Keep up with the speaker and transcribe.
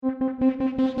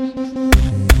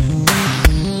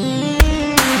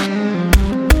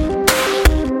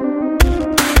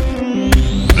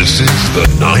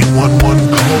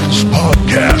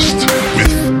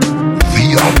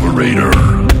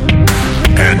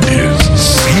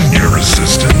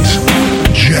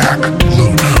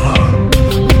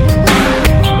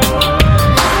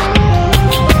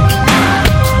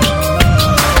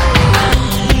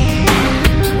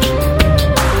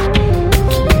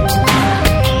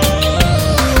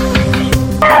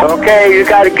okay. You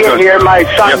got to get here. My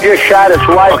son just shot his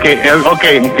wife.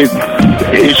 Okay.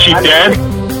 Is she dead?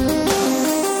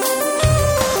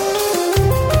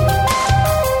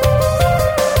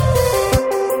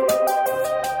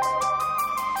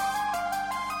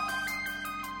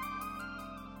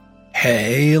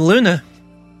 Hey, Luna.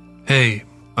 Hey,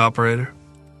 operator.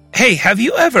 Hey, have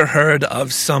you ever heard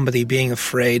of somebody being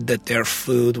afraid that their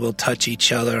food will touch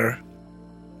each other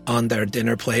on their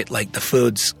dinner plate, like the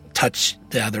foods touch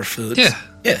the other foods?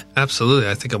 Yeah, absolutely.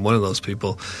 I think I'm one of those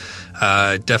people.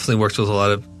 Definitely worked with a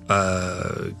lot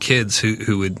of kids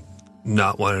who would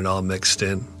not want it all mixed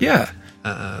in. Yeah.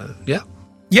 Yeah.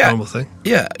 Normal thing.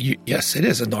 Yeah. Yes, it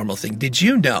is a normal thing. Did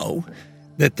you know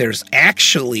that there's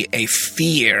actually a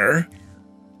fear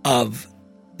of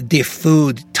the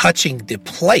food touching the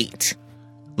plate?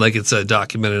 Like it's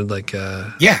documented, like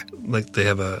they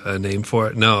have a name for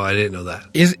it? No, I didn't know that.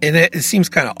 And it seems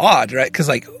kind of odd, right? Because,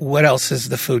 like, what else is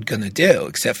the food going to do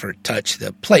except for touch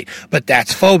the plate? But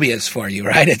that's phobias for you,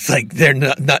 right? It's like they're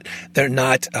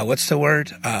not what's the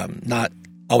word? Not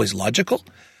always logical?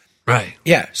 Right.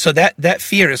 Yeah, so that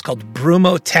fear is called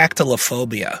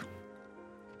brumotactylophobia.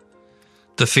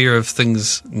 The fear of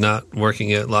things not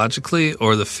working out logically,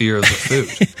 or the fear of the food?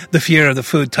 The fear of the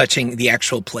food touching the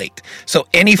actual plate. So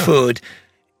any food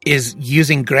is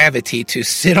using gravity to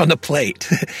sit on the plate.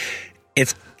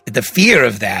 It's the fear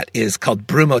of that is called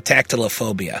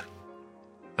brumotactylophobia.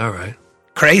 All right.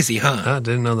 Crazy, huh? I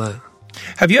didn't know that.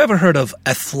 Have you ever heard of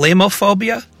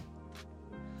athlemophobia?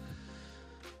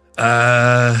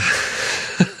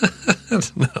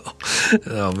 No.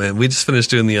 Oh, man. We just finished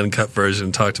doing the uncut version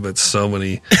and talked about so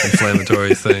many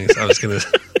inflammatory things. I was going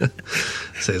to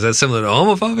say, is that similar to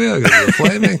homophobia? Because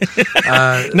flaming?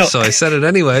 No. So I said it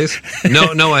anyways.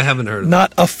 No, I haven't heard of it.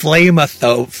 Not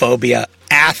aflamophobia,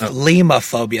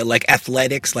 athlemophobia, like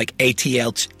athletics, like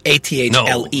ATHLE,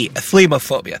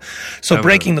 athlemophobia. So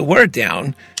breaking the word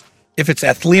down, if it's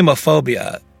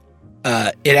athlemophobia,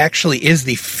 it actually is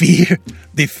the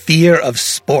fear of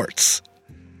sports.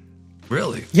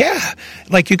 Really? Yeah.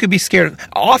 Like you could be scared.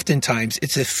 Oftentimes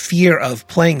it's a fear of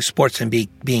playing sports and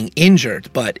being injured,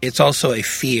 but it's also a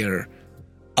fear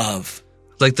of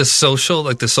like the social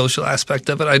aspect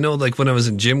of it. I know, like when I was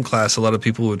in gym class, a lot of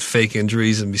people would fake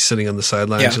injuries and be sitting on the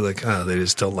sidelines. Yeah. You're like, they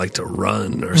just don't like to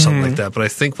run or something like that. But I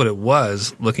think what it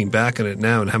was, looking back on it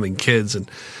now and having kids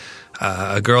and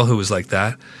a girl who was like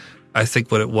that, I think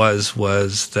what it was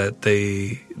that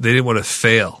they didn't want to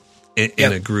fail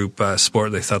in a group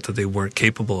sport. They thought that they weren't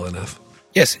capable enough.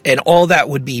 Yes, and all that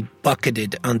would be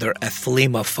bucketed under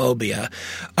athlemophobia.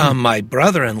 My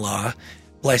brother-in-law,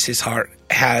 bless his heart,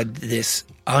 had this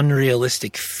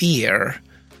unrealistic fear,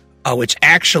 which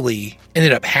actually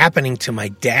ended up happening to my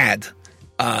dad.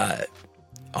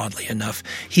 Oddly enough,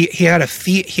 he had a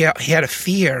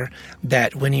fear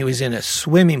that when he was in a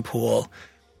swimming pool,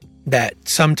 that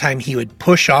sometime he would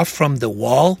push off from the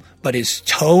wall, but his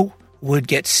toe would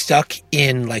get stuck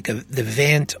in like the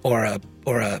vent or a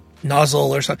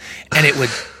nozzle or something, and it would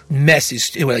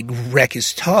wreck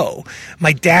his toe.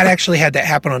 My dad actually had that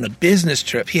happen on a business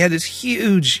trip. He had this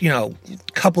huge,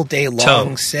 couple day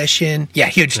long session. Yeah,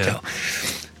 huge toe.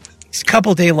 It's a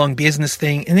couple day long business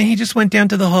thing, and then he just went down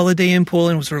to the Holiday Inn pool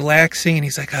and was relaxing, and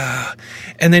he's like,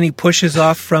 and then he pushes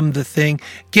off from the thing,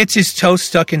 gets his toe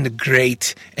stuck in the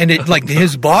grate, and it like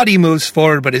his body moves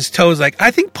forward, but his toe's like,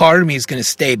 I think part of me is going to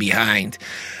stay behind.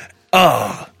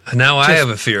 Oh. Now I have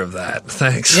a fear of that.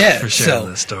 Thanks for sharing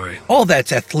that story. All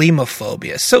that's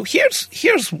athlemophobia. So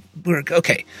here's where,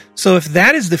 okay. So if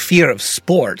that is the fear of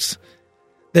sports,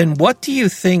 then what do you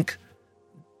think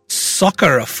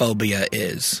soccerophobia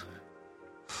is?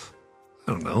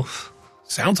 I don't know.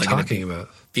 Sounds like talking about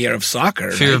fear of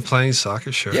soccer. Fear of playing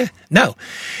soccer, sure. Yeah. No.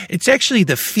 It's actually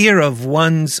the fear of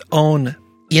one's own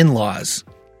in-laws.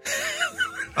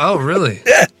 Oh, really?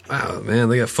 Yeah. Wow, man,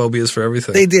 they got phobias for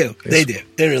everything. They do. They do.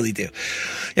 They really do.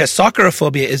 Yeah,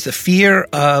 soccerophobia is the fear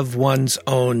of one's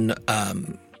own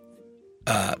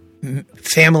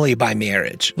family by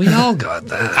marriage. We all got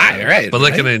that. Right. But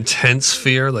like an intense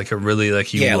fear, like a really,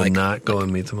 like you will not go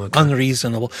and meet them. Okay.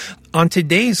 Unreasonable. On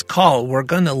today's call, we're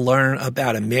going to learn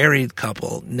about a married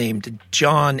couple named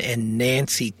John and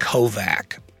Nancy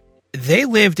Kovac. They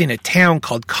lived in a town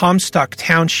called Comstock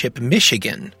Township,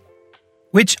 Michigan.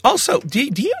 Which also, do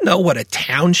you know what a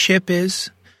township is?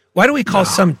 Why do we call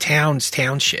some towns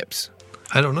townships?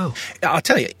 I don't know. I'll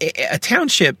tell you, a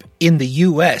township in the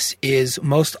U.S. is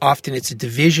most often it's a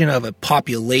division of a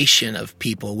population of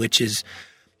people, which is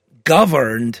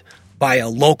governed by a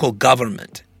local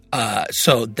government.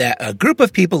 So that a group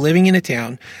of people living in a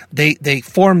town, they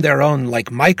form their own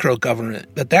like micro government,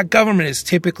 but that government is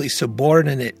typically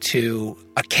subordinate to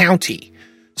a county.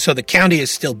 So the county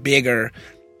is still bigger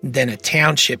than a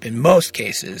township in most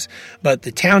cases, but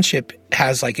the township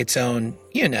has like its own,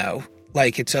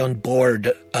 like its own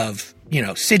board of,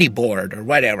 city board or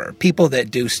whatever, people that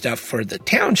do stuff for the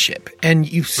township.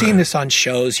 And you've seen this on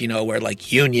shows, where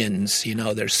like unions,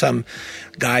 there's some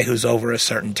guy who's over a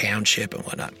certain township and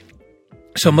whatnot.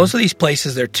 So most of these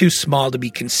places, they're too small to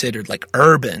be considered like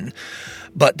urban,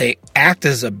 but they act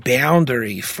as a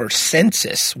boundary for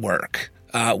census work.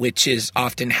 Which is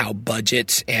often how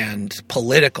budgets and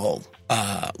political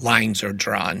lines are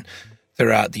drawn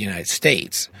throughout the United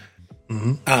States.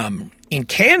 Mm-hmm. In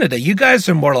Canada, you guys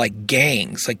are more like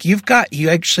gangs. Like you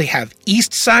actually have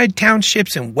East Side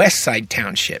townships and West Side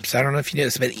townships. I don't know if you know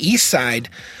this, but East Side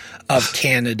of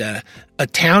Canada, a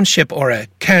township or a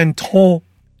canton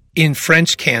in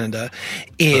French Canada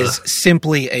is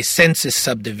simply a census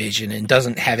subdivision and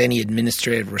doesn't have any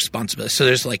administrative responsibility. So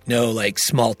there's like no like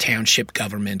small township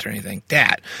government or anything like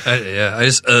that. I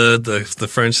just the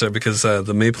French there because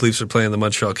the Maple Leafs are playing the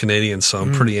Montreal Canadiens, so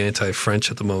I'm pretty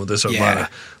anti-French at the moment. There's a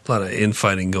lot of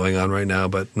infighting going on right now,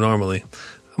 but normally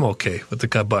I'm okay with the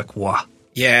Québécois.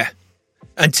 Yeah,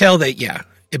 until they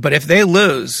but if they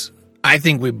lose, I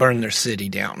think we burn their city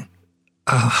down.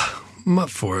 I'm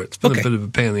up for it. It's been a bit of a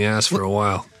pain in the ass for a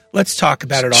while. Let's talk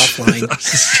about it offline.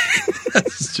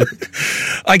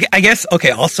 I guess, okay,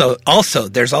 also,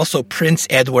 there's also Prince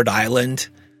Edward Island.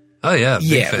 Oh, yeah.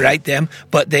 Yeah, right, them.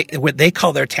 But they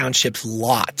call their townships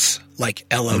lots, like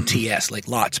LOTS, like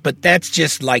lots. But that's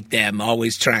just like them,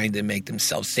 always trying to make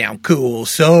themselves sound cool,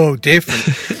 so different.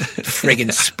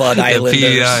 Friggin' Spud Islanders.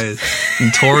 PEI is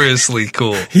notoriously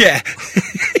cool. Yeah.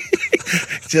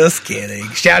 Just kidding.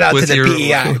 Shout out to the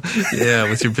PEI. Yeah,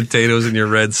 with your potatoes and your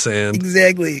red sand.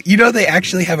 Exactly. They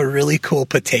actually have a really cool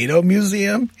potato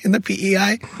museum in the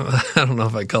PEI. I don't know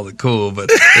if I call it cool, but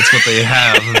it's what they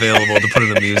have available to put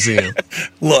in a museum.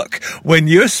 Look, when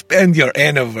you spend your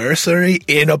anniversary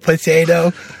in a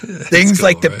potato, things cool,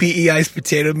 like the PEI's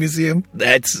Potato Museum,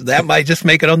 that might just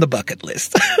make it on the bucket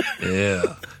list.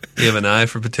 Yeah. You have an eye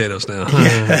for potatoes now.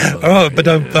 Yeah.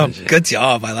 Good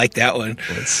job. I like that one.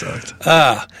 That sucked.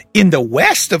 In the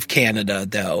west of Canada,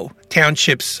 though,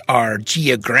 townships are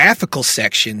geographical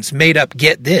sections made up,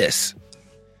 get this,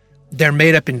 they're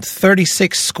made up in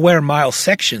 36 square mile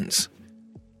sections.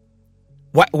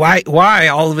 Why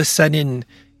all of a sudden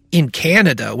in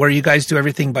Canada, where you guys do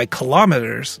everything by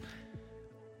kilometers,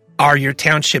 are your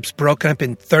townships broken up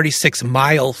in 36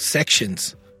 mile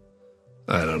sections?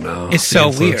 I don't know. It's so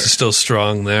weird. It's still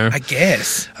strong there. I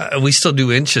guess. We still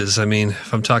do inches. I mean,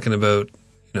 if I'm talking about,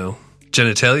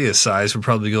 genitalia size, we're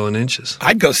probably going inches.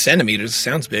 I'd go centimeters.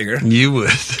 Sounds bigger. You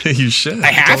would. You should.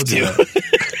 I have to.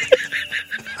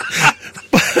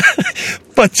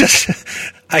 But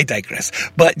I digress.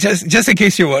 But just in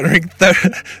case you're wondering,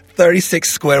 36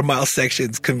 square mile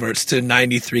sections converts to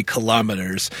 93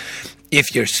 kilometers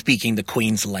if you're speaking the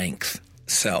Queen's length.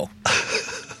 So...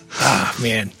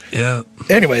 man. Yeah.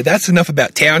 Anyway, that's enough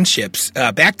about townships.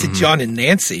 Back to John and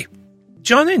Nancy.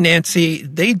 John and Nancy,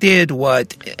 they did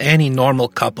what any normal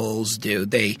couples do.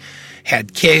 They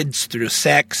had kids through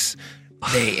sex,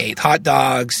 they ate hot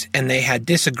dogs, and they had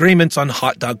disagreements on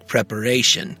hot dog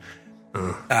preparation.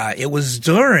 It was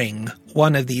during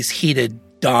one of these heated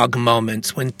dog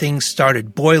moments when things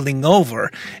started boiling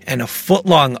over and a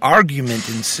foot-long argument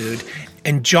ensued.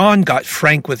 And John got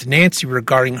frank with Nancy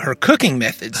regarding her cooking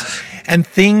methods, and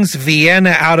things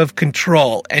Vienna out of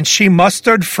control. And she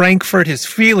mustered Frankfurt his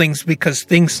feelings because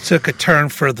things took a turn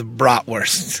for the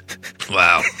bratwurst.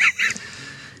 Wow.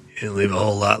 You didn't leave a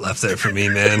whole lot left there for me,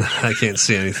 man. I can't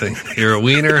see anything. You're a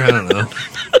wiener? I don't know.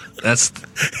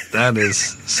 That is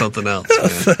something else, man.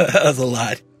 That was a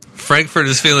lot. Frankfurt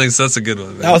his feelings, that's a good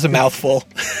one, man. That was a mouthful.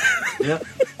 Yeah.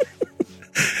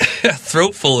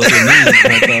 Throat full of your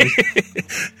knees.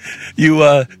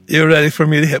 You ready for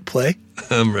me to hit play?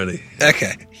 I'm ready.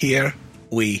 Okay, here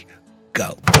we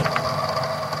go.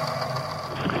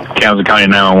 Kansas County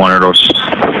 911 those.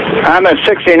 I'm at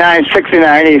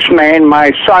 69 East Main.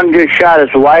 My son just shot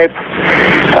his wife.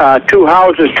 2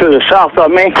 houses to the south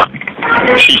of me.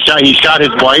 He shot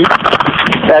his wife?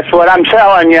 That's what I'm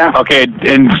telling you. Okay,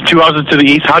 and 2 houses to the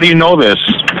east. How do you know this?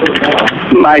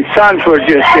 My sons were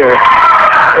just here.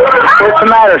 What's the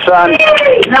matter, son?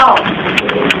 No.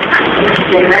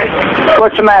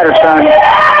 What's the matter, son?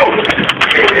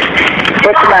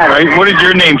 What's the matter? Right, what is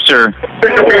your name, sir?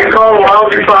 Sick of being called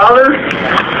lousy father?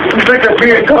 Sick of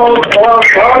being called lousy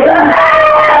father?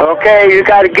 Okay, you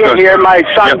got to get here. My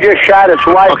son just shot his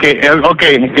wife. Okay.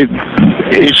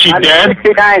 Is she dead?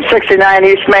 6969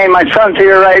 East Main. My son's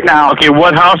here right now. Okay,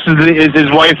 what house is his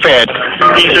wife at?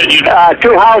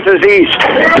 2 houses east.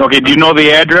 Okay, do you know the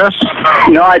address?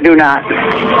 No, I do not.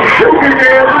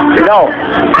 No.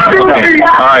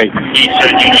 All right.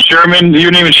 Sherman,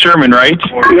 your name is Sherman, right?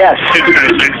 Yes.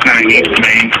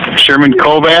 Sherman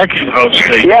Kovac?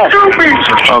 Yes.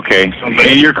 Okay.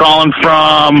 And you're calling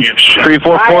from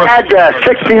 344? I had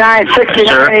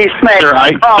 6969 East Main.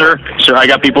 Sir, I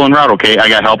got people en route, okay? I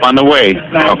got help on the way,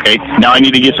 okay? Now I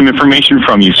need to get some information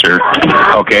from you, sir.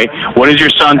 Okay? What is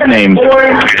your son's name?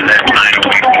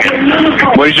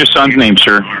 What is your son's name,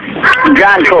 sir?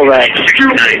 John Kovac.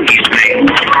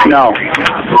 No.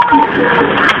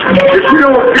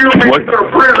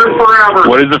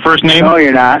 What is the first name? No,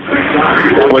 you're not.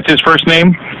 What's his first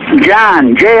name?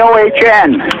 John,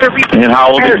 John. And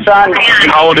how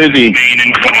old is he?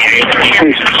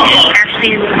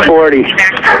 He's 40.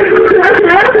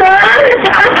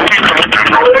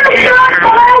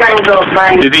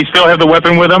 Does he still have the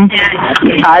weapon with him?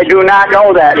 I do not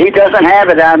know that. He doesn't have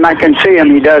it on. I can see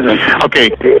him. He doesn't.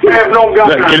 Okay. I have no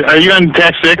gun. Are you on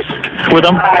tax 6 with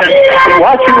him?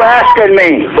 What you asking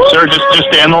me? Sir, just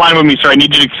stay on the line with me, sir. I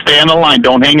need you to stay on the line.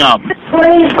 Don't hang up.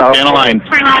 Stay on the line.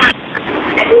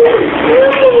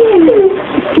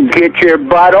 Get your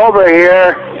butt over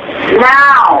here.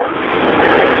 Now.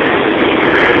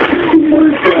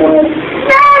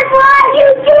 Dad, what are you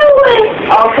doing?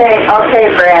 Okay,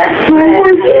 Brad. You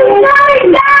got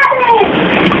it.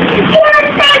 You can't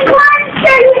take one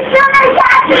thing.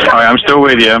 All right, I'm still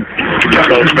with you.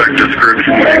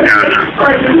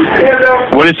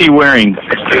 What is he wearing?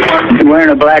 He's wearing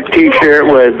a black T-shirt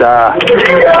with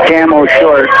camo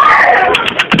shorts.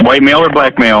 White male or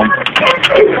black male?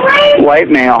 White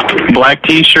male. Black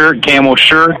T-shirt, camo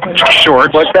shirt,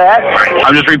 shorts. What's that?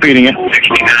 I'm just repeating it.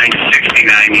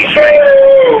 6969 East Main.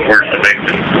 Where's the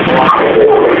victim?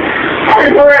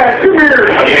 Hey, Brad, come here.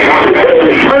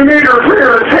 My meter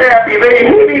here is happy. They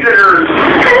hated her.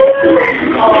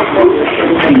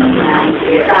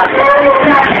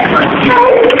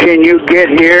 Can you get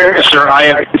here? Sir,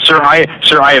 I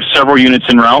have several units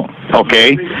en route.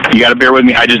 Okay, you got to bear with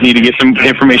me. I just need to get some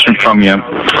information from you.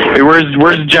 Hey, where's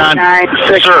John?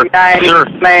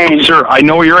 6969 Main. Sir, I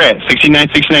know where you're at.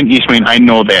 6969 East Main. I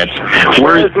know that.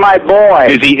 Where's my boy?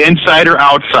 Is he inside or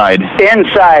outside?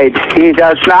 Inside. He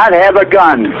does not have a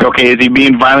gun. Okay, is he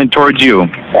being violent towards you?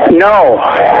 No. I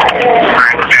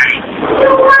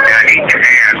need to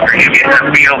ask, are you getting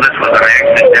the feel this was an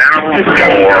accidental, or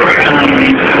got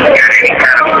any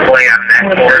kind of play on that?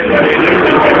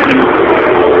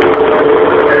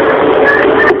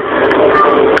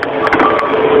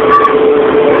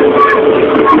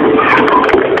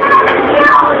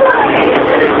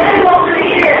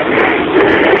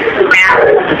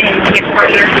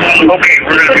 Okay,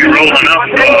 we're going to be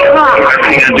rolling up.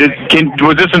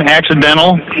 Was this an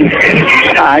accidental?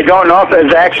 I don't know if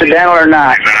it's accidental or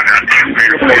not.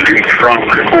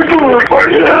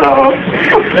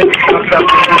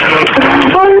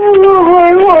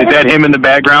 Is that him in the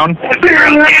background?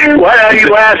 What are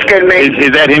you asking me?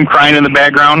 Is that him crying in the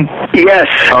background? Yes.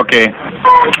 Okay.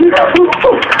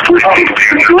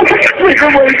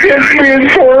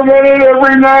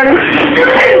 every night.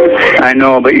 I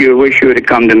know, but you wish you would have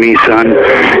come to me, son.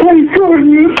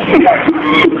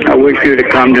 I wish you would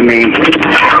have come to me.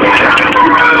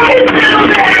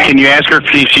 Can you ask her if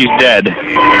she's dead?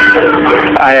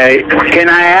 Can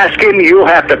I ask him? You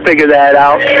have to figure that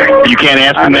out. You can't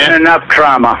ask him I'm that? in enough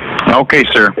trauma. Okay,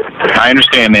 sir. I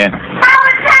understand that.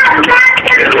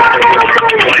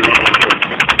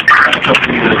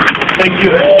 Thank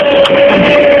you.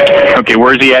 Okay,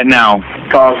 where's he at now?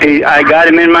 I got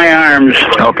him in my arms.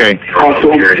 Okay.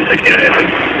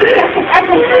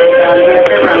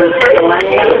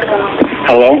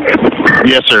 Hello?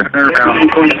 Yes, sir.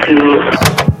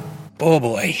 Oh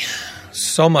boy,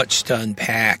 so much to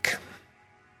unpack.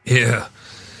 Yeah.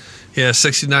 Yeah,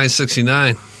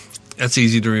 6969. That's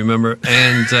easy to remember.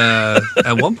 And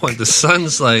at one point, the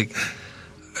son's like,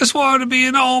 I just wanted to be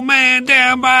an old man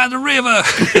down by the river.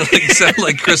 Like, sound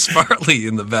like Chris Farley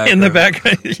in the background. In the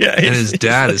background, yeah. And his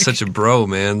dad is such a bro,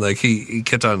 man. Like, he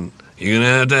kept on, you're going to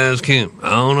have to ask him. I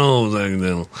don't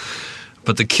know.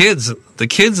 But the kids in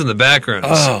the background.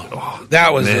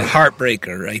 That was man. a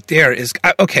heartbreaker right there.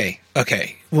 Okay.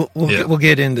 We'll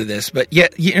get into this, but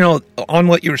yet, on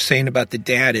what you were saying about the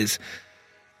dad is,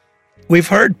 we've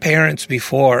heard parents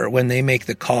before when they make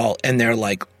the call and they're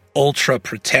like, ultra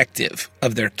protective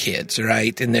of their kids,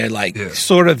 right? And they're like Yeah.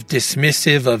 sort of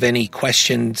dismissive of any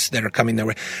questions that are coming their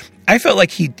way. I felt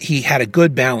like he had a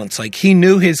good balance. Like he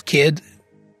knew his kid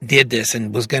did this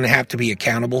and was going to have to be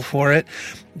accountable for it,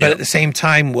 but at the same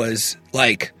time was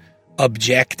like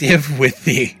objective with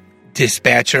the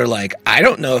dispatcher. Like, I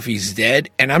don't know if he's dead,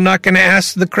 and I'm not going to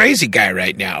ask the crazy guy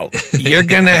right now. You're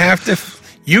going to have to,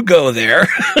 you go there.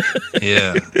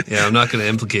 Yeah, I'm not going to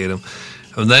implicate him.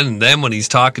 And then when he's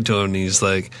talking to him, he's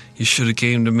like, "You should have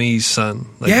came to me, son."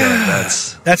 Like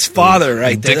that's father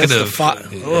right there. That's the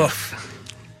indicative. Oof.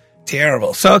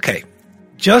 Terrible. So, okay,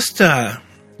 just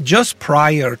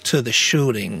prior to the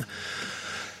shooting,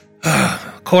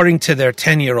 according to their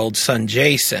 10-year-old son,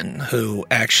 Jason, who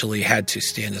actually had to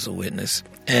stand as a witness,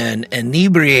 an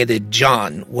inebriated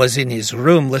John was in his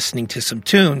room listening to some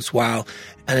tunes while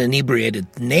an inebriated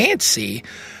Nancy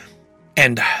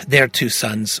and their two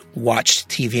sons watched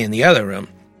TV in the other room.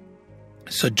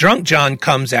 So drunk John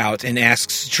comes out and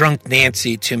asks drunk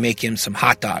Nancy to make him some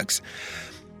hot dogs.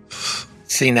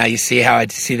 See, now you see how I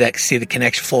see the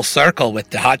connection full circle with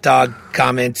the hot dog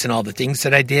comments and all the things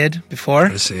that I did before.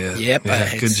 I see it. Yep.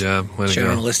 Yeah, good job. Way to go.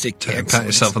 Journalistic Pat excellence.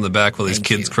 yourself on the back while these Thank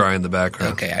kids you. cry in the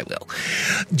background. Okay, I will.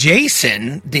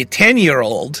 Jason, the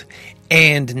 10-year-old,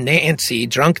 and Nancy,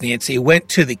 drunk Nancy, went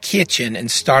to the kitchen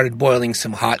and started boiling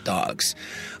some hot dogs.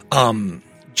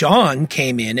 John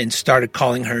came in and started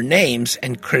calling her names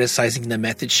and criticizing the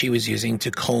method she was using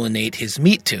to culinate his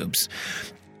meat tubes.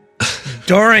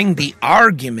 During the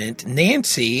argument,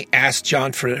 Nancy asked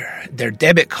John for their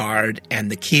debit card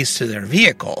and the keys to their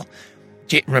vehicle.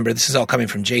 Remember, this is all coming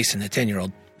from Jason, the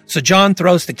 10-year-old. So John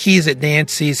throws the keys at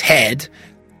Nancy's head,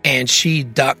 and she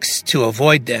ducks to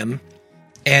avoid them.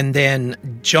 And then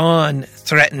John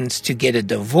threatens to get a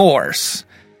divorce,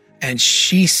 and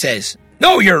she says,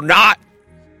 "No, you're not."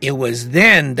 It was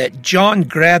then that John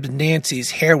grabbed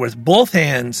Nancy's hair with both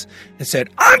hands and said,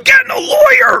 "I'm getting a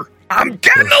lawyer! I'm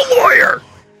getting a lawyer!"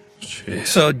 Jeez.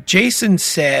 So Jason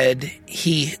said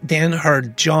he then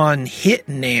heard John hit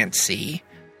Nancy,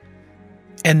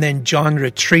 and then John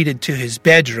retreated to his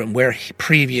bedroom where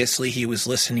previously he was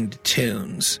listening to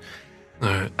tunes. All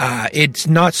right. It's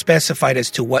not specified as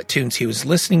to what tunes he was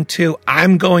listening to.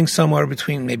 I'm going somewhere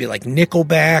between maybe like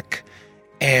Nickelback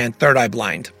and Third Eye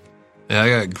Blind. Yeah, I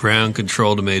got Ground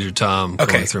Control to Major Tom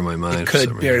going through my mind. It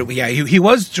could be, yeah, he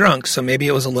was drunk, so maybe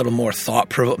it was a little more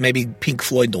thought-provoking. Maybe Pink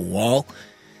Floyd The Wall.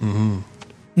 Mm-hmm.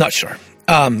 Not sure.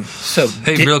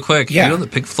 Real quick, yeah. you know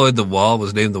that Pink Floyd The Wall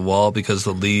was named The Wall because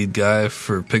the lead guy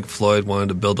for Pink Floyd wanted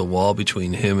to build a wall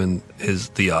between him and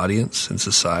the audience and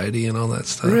society and all that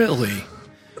stuff. Really?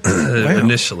 Wow.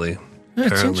 Initially.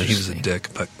 That's Apparently he was a interesting. dick,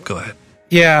 but go ahead.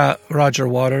 Yeah, Roger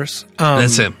Waters.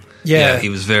 That's him. Yeah. He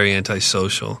was very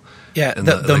antisocial. Yeah, And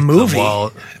the like, movie. The Wall.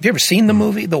 Have you ever seen the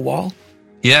movie, The Wall?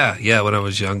 Yeah, when I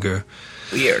was younger.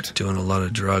 Weird. Doing a lot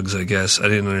of drugs, I guess. I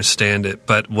didn't understand it.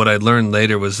 But what I learned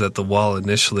later was that the wall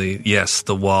initially, yes,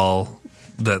 the wall,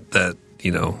 that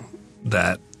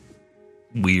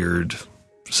weird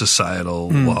societal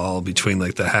wall between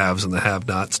like the haves and the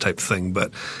have-nots type thing.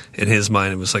 But in his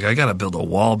mind, it was like, I got to build a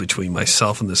wall between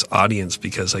myself and this audience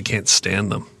because I can't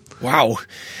stand them. Wow.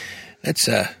 That's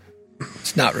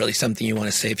it's not really something you want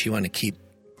to say if you want to keep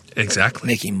Exactly.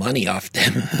 making money off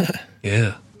them.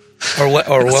 Yeah. Or what?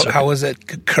 Right. How was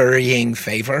it? Currying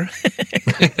favor.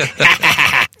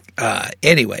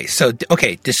 Anyway, so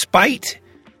okay. Despite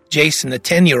Jason, the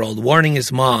 10-year-old, warning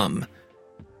his mom,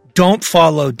 "Don't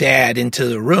follow Dad into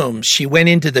the room," she went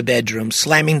into the bedroom,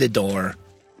 slamming the door.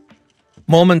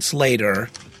 Moments later,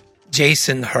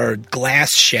 Jason heard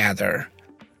glass shatter,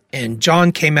 and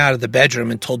John came out of the bedroom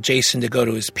and told Jason to go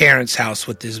to his parents' house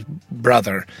with his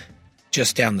brother,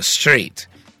 just down the street.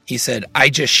 He said, "I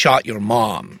just shot your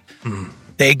mom."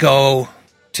 They go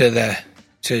to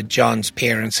John's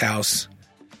parents' house.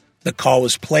 The call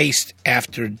was placed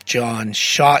after John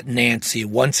shot Nancy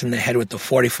once in the head with the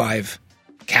 .45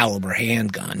 caliber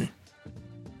handgun.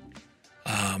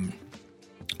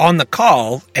 On the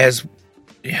call,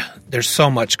 there's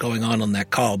so much going on that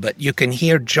call, but you can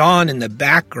hear John in the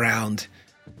background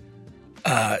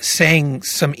saying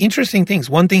some interesting things.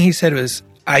 One thing he said was,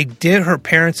 "I did her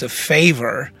parents a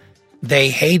favor. They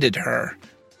hated her,"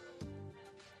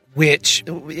 which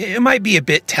it might be a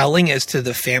bit telling as to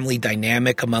the family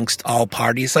dynamic amongst all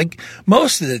parties. Like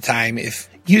most of the time, if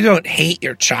you don't hate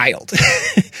your child,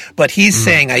 but he's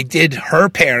saying, "I did her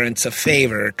parents a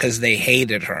favor because they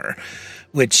hated her,"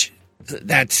 which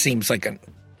that seems like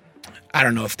I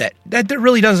don't know if that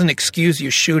really doesn't excuse you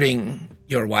shooting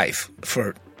your wife,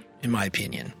 in my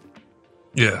opinion.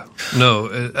 Yeah.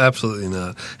 No, absolutely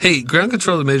not. Hey, Ground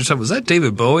Control of the Major Tom, was that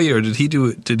David Bowie, or did he do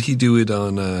it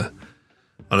on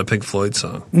a Pink Floyd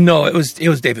song? No, it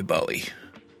was David Bowie.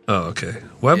 Oh, okay.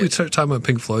 Why did we start talking about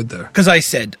Pink Floyd there? Because I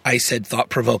said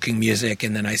thought-provoking music,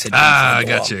 and then I said... I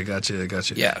got you.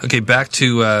 Yeah. Okay, back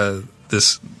to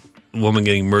this woman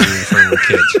getting murdered in front of her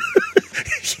kids.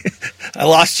 I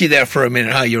lost you there for a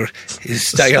minute. Huh? You're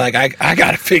like, I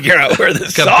got to figure out where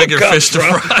this song got a bigger comes fish to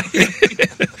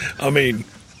from. I mean,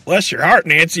 bless your heart,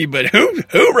 Nancy, but who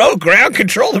wrote Ground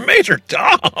Control to Major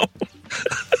Tom?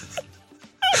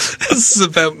 This is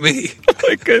about me. Oh,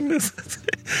 my goodness.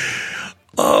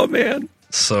 Oh, man.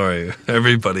 Sorry,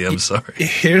 everybody, I'm sorry.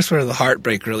 Here's where the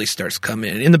heartbreak really starts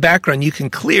coming in. In the background, you can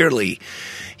clearly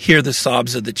hear the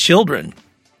sobs of the children,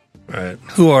 Right.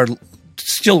 who are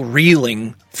still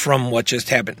reeling from what just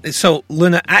happened. So,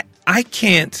 Luna, I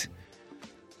can't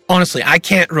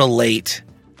relate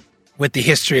with the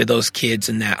history of those kids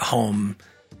in that home,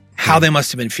 how they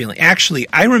must have been feeling. Actually,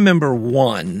 I remember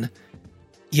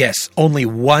only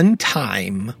one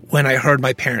time when I heard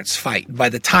my parents fight. By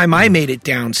the time I made it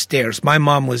downstairs, my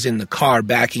mom was in the car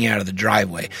backing out of the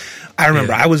driveway. I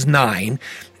remember I was 9,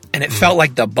 and it felt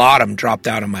like the bottom dropped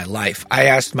out of my life. I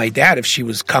asked my dad if she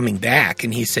was coming back,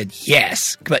 and he said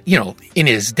yes. But, in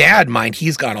his dad mind,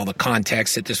 he's got all the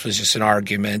context that this was just an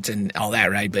argument and all that,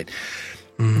 right?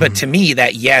 But to me,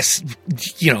 that yes,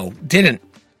 didn't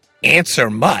answer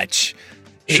much.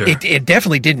 Sure. It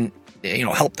definitely didn't,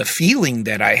 help the feeling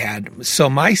that I had. So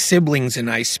my siblings and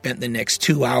I spent the next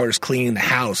 2 hours cleaning the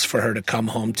house for her to come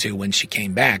home to when she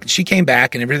came back. She came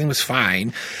back and everything was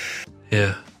fine.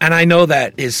 Yeah. And I know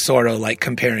that is sort of like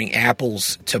comparing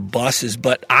apples to buses,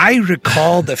 but I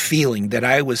recall the feeling that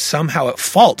I was somehow at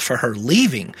fault for her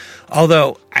leaving.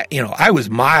 Although, I was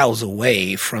miles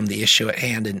away from the issue at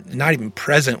hand and not even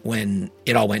present when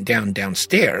it all went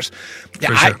downstairs.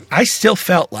 For sure. I still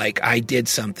felt like I did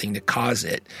something to cause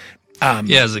it.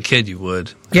 As a kid, you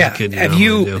would. Yeah. As a kid, Have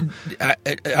you? I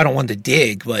don't want to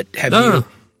dig, but have you? No.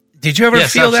 Did you ever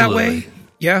feel absolutely. that way?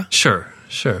 Yeah. Sure.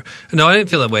 No, I didn't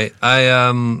feel that way.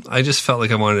 I just felt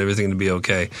like I wanted everything to be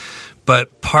okay.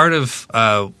 But part of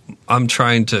I'm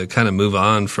trying to kind of move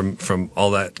on from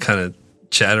all that kind of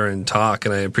chatter and talk,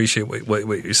 and I appreciate what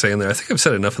you're saying there. I think I've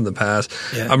said enough in the past.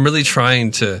 Yeah. I'm really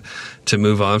trying to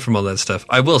move on from all that stuff.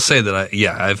 I will say that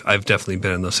I've definitely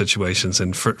been in those situations,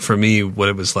 and for me, what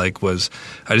it was like was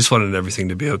I just wanted everything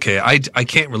to be okay. I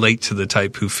can't relate to the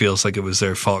type who feels like it was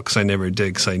their fault, because I never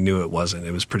did, because I knew it wasn't.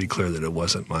 It was pretty clear that it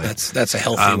wasn't mine. That's a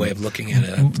healthy way of looking at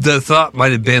it. The thought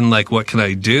might have been like, what can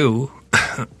I do?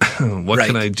 What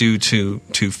can I do to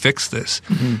fix this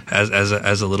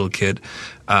as a little kid?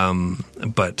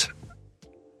 But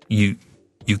you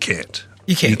can't.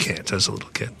 You can't as a little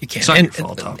kid. You can't. It's not your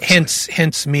fault, obviously.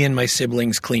 Hence me and my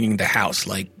siblings cleaning the house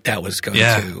like that was going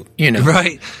to,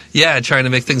 Right. Yeah, trying to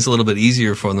make things a little bit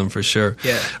easier for them, for sure.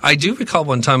 Yeah. I do recall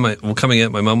one time coming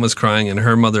in, my mom was crying and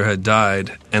her mother had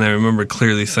died, and I remember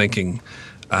clearly thinking,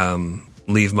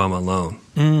 leave mom alone.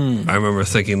 I remember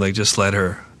thinking, like, just let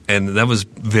her. And that was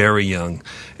very young.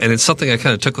 And it's something I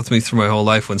kind of took with me through my whole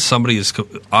life. When somebody is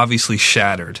obviously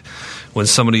shattered, when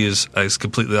somebody is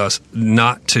completely lost,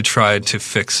 not to try to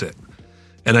fix it.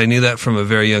 And I knew that from a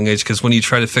very young age, because when you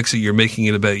try to fix it, you're making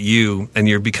it about you, and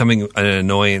you're becoming an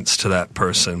annoyance to that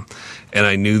person. And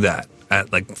I knew that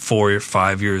at like 4 or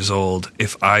 5 years old.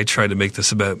 If I tried to make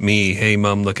this about me, hey,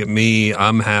 mom, look at me,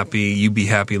 I'm happy, you be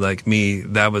happy like me,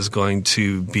 that was going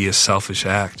to be a selfish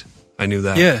act. I knew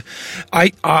that. Yeah.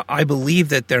 I believe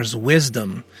that there's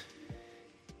wisdom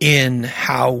in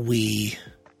how we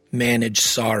manage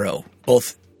sorrow,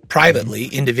 both privately,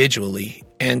 individually,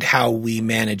 and how we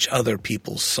manage other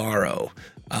people's sorrow.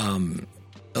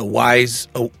 A wise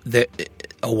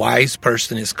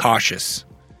person is cautious.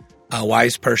 A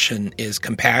wise person is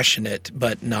compassionate,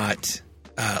 but not,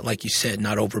 like you said,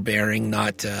 not overbearing,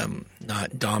 not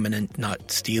dominant,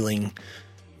 not stealing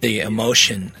the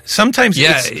emotion. Sometimes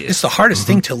it's the hardest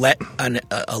thing to let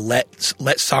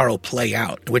sorrow play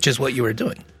out, which is what you were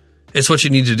doing. It's what you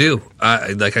need to do.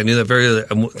 I knew that very.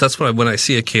 That's when I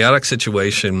see a chaotic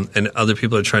situation and other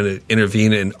people are trying to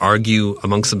intervene and argue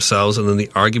amongst themselves, and then the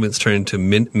arguments turn into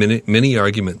mini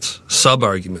arguments, sub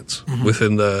arguments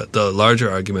within the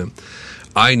larger argument.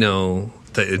 I know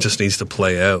that it just needs to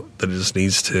play out. That it just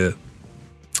needs to.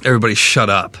 Everybody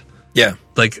shut up. Yeah.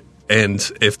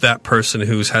 And if that person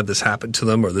who's had this happen to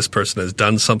them, or this person has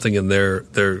done something and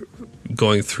they're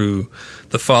going through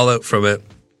the fallout from it,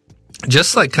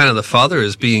 just like kind of the father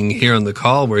is being here on the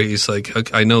call where he's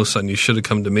like, I know, son, you should have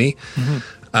come to me.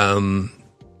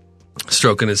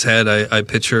 stroking his head. I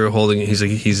picture holding.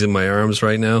 He's in my arms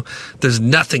right now. There's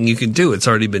nothing you can do. It's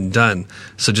already been done.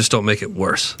 So just don't make it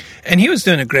worse. And he was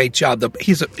doing a great job.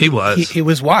 He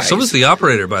was wise. So was the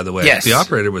operator, by the way. Yes. The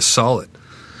operator was solid,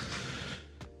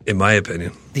 in my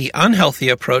opinion. The unhealthy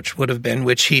approach would have been,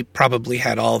 which he probably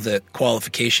had all the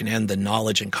qualification and the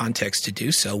knowledge and context to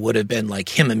do so, would have been like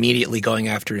him immediately going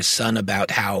after his son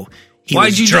about how he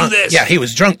Why'd was you drunk. do this? Yeah, he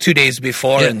was drunk 2 days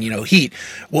before, and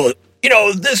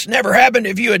this never happened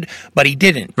if you had, but he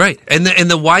didn't. Right. And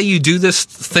the why you do this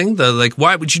thing, the like,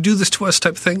 why would you do this to us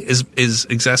type of thing is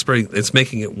exasperating. It's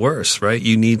making it worse, right?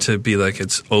 You need to be like,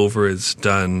 it's over, it's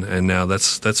done, and now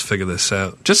let's figure this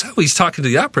out. Just how he's talking to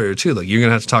the operator too. Like, you're going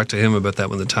to have to talk to him about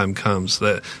that when the time comes.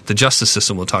 The justice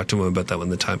system will talk to him about that when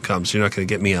the time comes. You're not going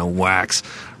to get me on wax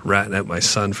ratting out my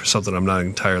son for something I'm not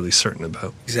entirely certain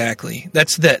about. Exactly.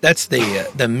 That's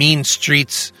the mean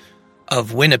streets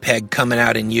of Winnipeg coming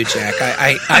out in you, Jack.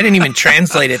 I didn't even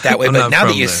translate it that way, but now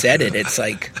that you said it, it's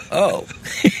like, oh.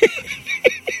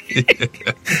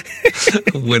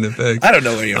 Winnipeg. I don't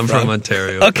know where you're from. I'm from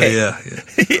Ontario. Okay.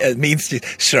 Yeah, mean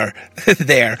streets. Sure.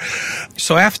 There.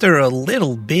 So after a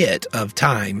little bit of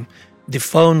time, the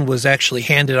phone was actually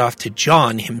handed off to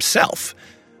John himself.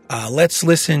 Let's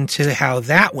listen to how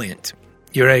that went.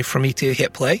 You ready for me to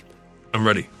hit play? I'm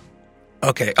ready.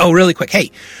 Okay. Oh, really quick.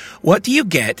 Hey, what do you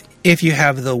get if you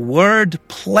have the word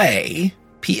play,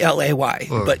 P-L-A-Y,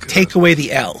 but God. take away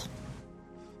the L?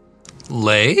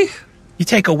 Lay? You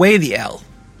take away the L.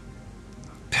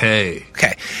 Pay.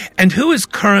 Okay. And who is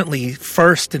currently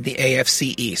first in the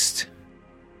AFC East?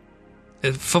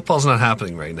 Football's not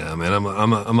happening right now, man.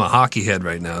 I'm a hockey head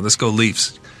right now. Let's go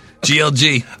Leafs.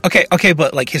 GLG. Okay,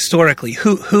 but like historically,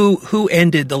 who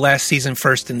ended the last season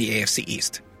first in the AFC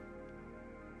East?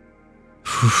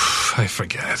 I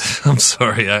forget. I'm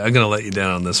sorry. I'm going to let you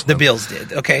down on this one. The Bills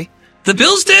did, okay? The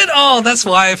Bills did? Oh, that's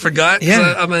why I forgot.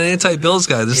 Yeah. I'm an anti-Bills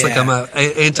guy, just like I'm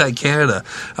anti-Canada.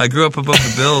 I grew up above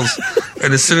the Bills,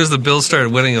 and as soon as the Bills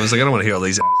started winning, I was like, I don't want to hear all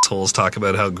these assholes talk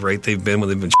about how great they've been when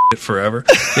they've been shit forever.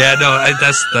 Yeah, no,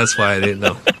 that's why I didn't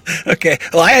know. Okay.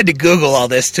 Well, I had to Google all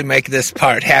this to make this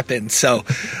part happen, so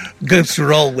just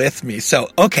roll with me. So,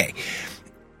 okay.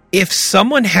 If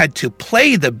someone had to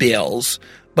play the Bills,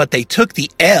 but they took the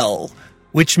L,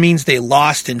 which means they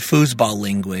lost in foosball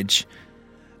language,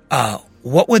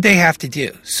 what would they have to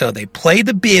do? So they play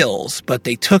the Bills, but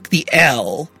they took the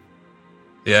L.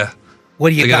 Yeah.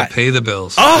 What do you got? They got to pay the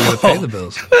bills. Oh, they got to pay the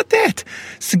bills. How about that?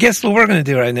 So guess what we're going to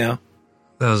do right now?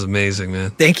 That was amazing,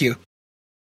 man. Thank you.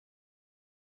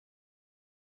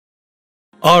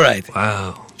 All right.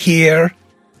 Wow. Here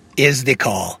is the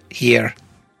call. Here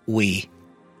we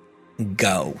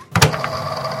go.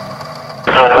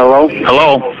 Hello?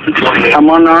 Hello? I'm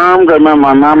unarmed. I'm at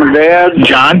my mom and dad.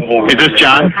 John? Is this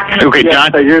John? Okay,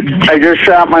 Yes, John. I just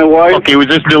shot my wife. Okay, was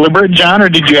this deliberate, John, or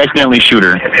did you accidentally shoot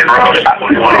her?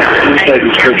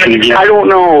 I don't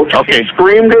know. Okay. She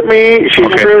screamed at me. She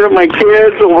screamed at my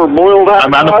kids over boiled hot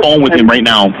I'm on the phone with him right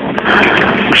now.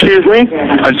 Excuse me?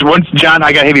 Once, John,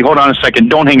 I got heavy. Hold on a second.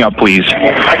 Don't hang up, please.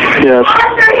 Yes.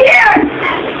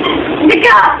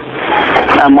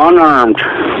 I'm unarmed.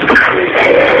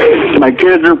 My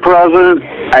kids are present.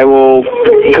 I will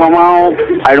come out.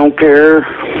 I don't care.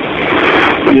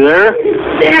 You there?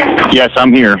 Yes,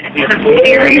 I'm here. I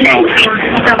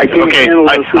can't Okay, handle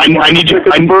this. I need you.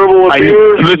 Verbal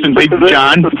abuse. Listen,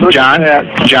 John,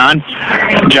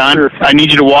 I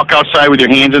need you to walk outside with your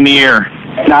hands in the air.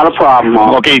 Not a problem,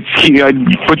 Mom. Okay, give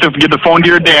the phone to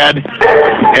your dad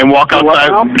and walk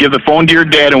outside. Give the phone to your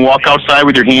dad and walk outside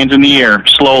with your hands in the air,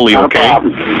 slowly. Not Okay. a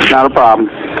problem. Not a problem.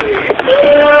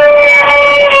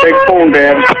 Take phone,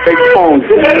 Dad. Take phone.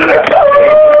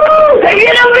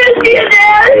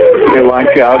 They want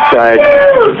you outside.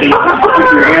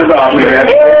 Your hands off me, Dad.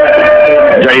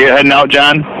 Are you heading out,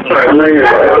 John?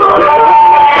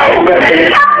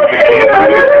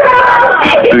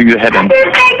 You're heading.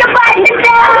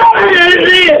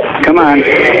 Come on.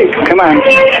 Come on.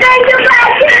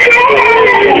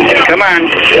 Come on.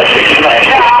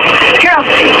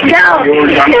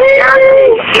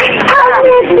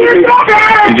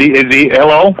 Is he,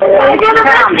 hello?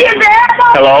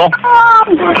 Hello?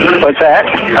 What's that?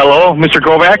 Hello, Mr.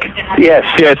 Kovac? Yes.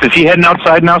 Yes, is he heading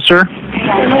outside now, sir?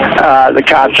 The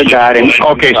cops have got him.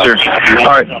 Okay, sir.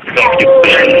 All right.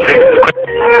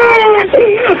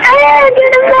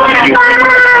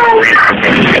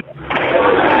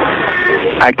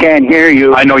 I can't hear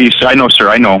you. I know, sir.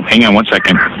 I know. Hang on one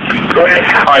second. All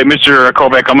right, Mr.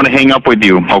 Kovac, I'm going to hang up with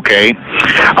you, okay?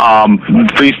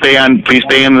 Please stay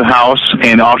in the house,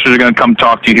 and officers are going to come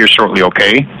talk to you here shortly,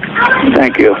 okay?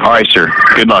 Thank you. All right, sir.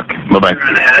 Good luck. Bye-bye.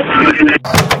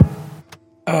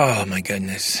 Oh, my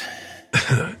goodness.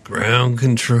 Ground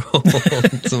control.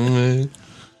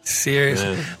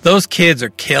 Seriously. Yeah. Those kids are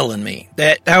killing me.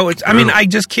 That was, I mean, I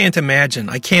just can't imagine.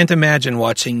 I can't imagine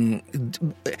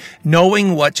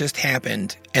knowing what just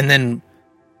happened, and then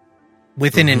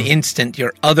within an instant,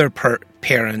 your other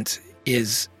parent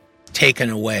is taken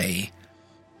away.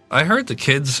 I heard the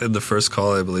kids in the first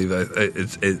call, I believe.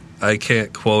 I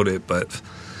can't quote it, but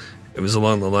it was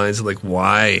along the lines of, like,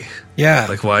 why? Yeah.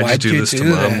 Like, why'd you do this to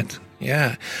Mom? That?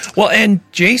 Yeah. Well, and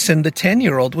Jason, the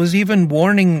 10-year-old, was even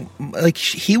warning, like,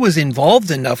 he was involved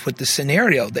enough with the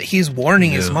scenario that he's warning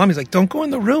his mom. He's like, don't go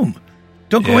in the room.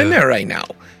 Don't go in there right now.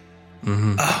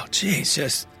 Mm-hmm. Oh, geez,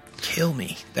 just kill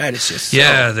me. That is just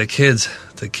Yeah, the kids,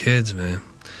 man.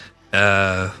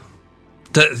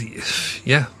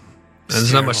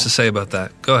 There's not much to say about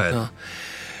that. Go ahead.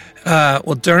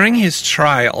 Well, during his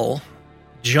trial,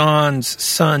 John's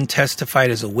son testified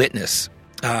as a witness.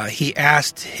 He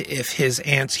asked if his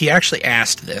answer. He actually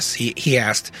asked this. He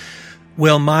asked,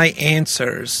 "Will my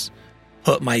answers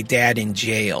put my dad in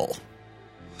jail?"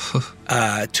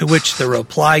 To which the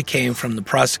reply came from the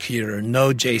prosecutor,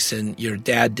 "No, Jason, your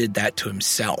dad did that to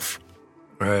himself."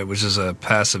 Right, which is a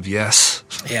passive yes.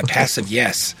 Yeah, passive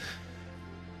yes.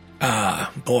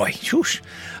 Boy. Whoosh.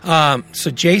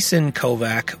 So Jason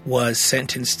Kovac was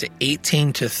sentenced to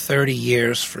 18 to 30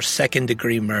 years for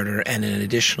second-degree murder and an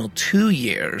additional 2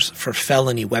 years for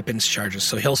felony weapons charges.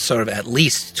 So he'll serve at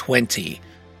least 20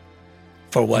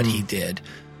 for what he did.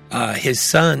 His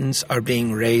sons are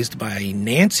being raised by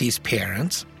Nancy's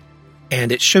parents,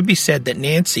 and it should be said that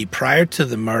Nancy, prior to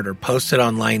the murder, posted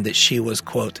online that she was,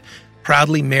 quote,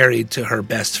 proudly married to her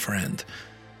best friend,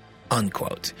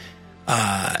 unquote.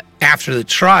 After the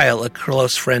trial, a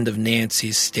close friend of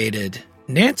Nancy's stated,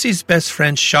 Nancy's best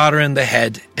friend shot her in the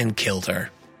head and killed her.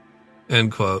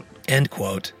 End quote. End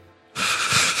quote.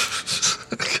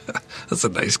 That's a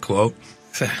nice quote.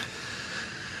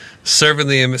 Serving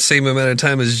the same amount of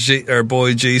time as our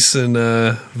boy Jason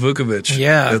Vukovic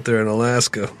out there in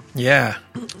Alaska. Yeah.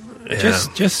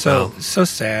 Just so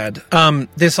sad.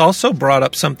 This also brought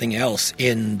up something else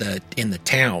in the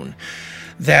town.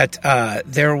 That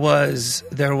there was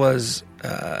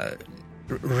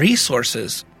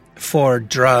resources for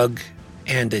drug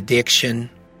and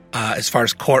addiction, as far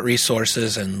as court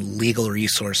resources and legal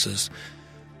resources.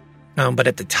 But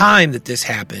at the time that this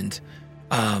happened,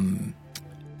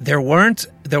 there weren't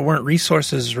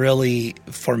resources really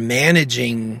for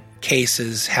managing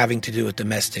cases having to do with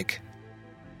domestic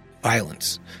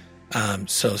violence.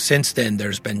 So since then,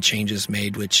 there's been changes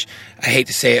made, which I hate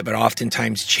to say it, but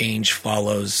oftentimes change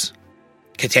follows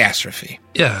catastrophe.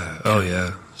 Yeah. Oh,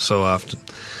 yeah. So often.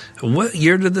 What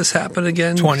year did this happen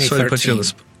again? 2013. Put you on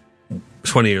this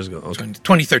 20 years ago. Okay.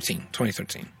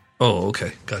 2013. Oh,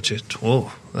 okay. Gotcha.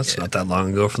 Oh, that's not that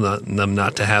long ago for them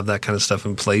not to have that kind of stuff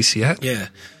in place yet. Yeah.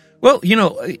 Well,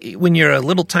 when you're a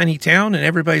little tiny town and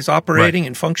everybody's operating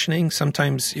and functioning,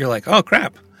 sometimes you're like, oh,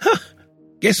 crap.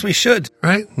 Guess we should.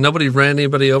 Right? Nobody ran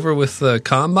anybody over with the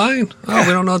combine? Oh,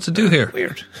 we don't know what to do here.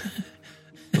 Weird.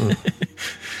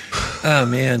 Oh,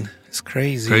 man. It's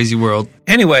crazy. Crazy world.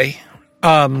 Anyway,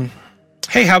 hey,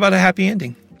 how about a happy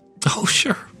ending? Oh,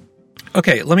 sure.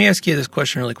 Okay, let me ask you this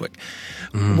question really quick.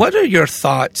 What are your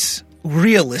thoughts,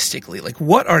 realistically? Like,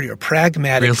 what are your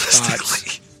pragmatic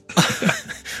thoughts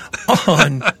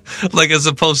on... Like, as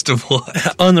opposed to what?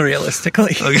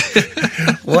 Unrealistically.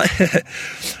 Okay.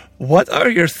 What are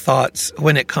your thoughts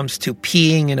when it comes to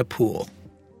peeing in a pool?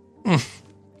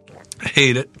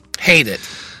 Hate it. Hate it.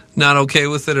 Not okay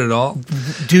with it at all.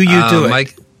 Do you do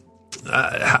it?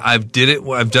 I've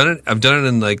done it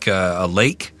in like a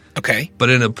lake. Okay. But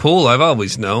in a pool, I've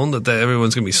always known that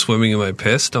everyone's going to be swimming in my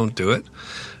piss. Don't do it.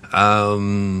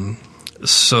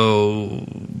 So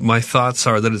my thoughts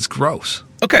are that it's gross.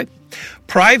 Okay.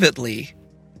 Privately,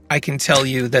 I can tell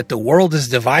you that the world is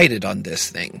divided on this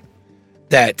thing.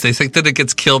 That they think that it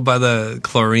gets killed by the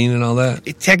chlorine and all that?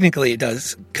 Technically it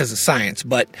does because of science,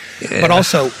 but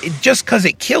also just because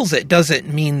it kills it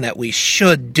doesn't mean that we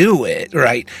should do it,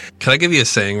 right? Can I give you a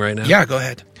saying right now? Yeah, go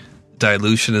ahead.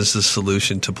 Dilution is the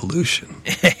solution to pollution.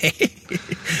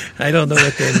 I don't know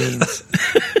what that means.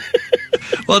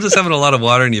 Well, just having a lot of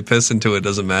water and you piss into it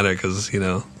doesn't matter because,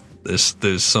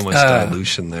 there's so much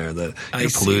dilution there that you're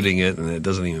polluting it and it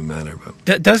doesn't even matter.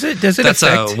 But does it that's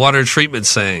affect? A water treatment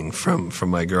saying from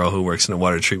my girl who works in a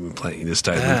water treatment plant. You just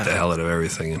dilute the hell out of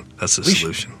everything, and that's the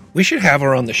solution. We should have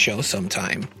her on the show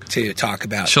sometime to talk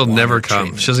about. She'll never come.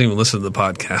 Treatment. She doesn't even listen to the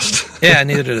podcast. Yeah,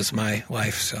 neither does my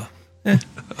wife. So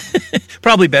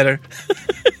probably better.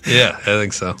 Yeah, I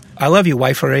think so. I love you,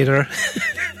 wife-orator.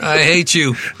 I hate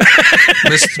you,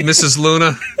 Mrs.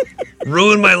 Luna.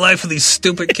 Ruin my life with these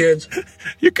stupid kids.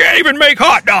 You can't even make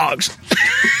hot dogs.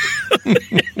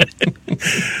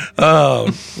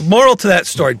 Moral to that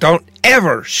story, don't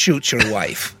ever shoot your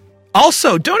wife.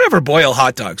 Also, don't ever boil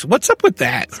hot dogs. What's up with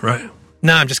that? Right.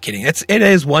 No, I'm just kidding. It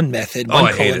is one method,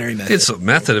 one culinary method. It's a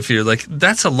method. If you're like,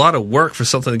 that's a lot of work for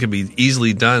something that can be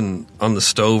easily done on the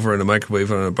stove or in a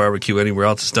microwave or on a barbecue. Anywhere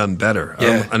else, it's done better.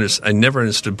 Yeah. I never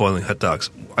understood boiling hot dogs.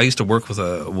 I used to work with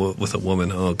a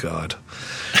woman. Oh God,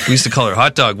 we used to call her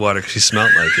hot dog water because she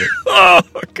smelled like it. Oh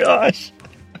gosh.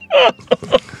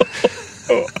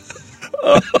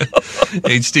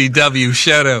 HDW,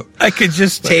 shout out. I could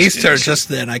just taste her just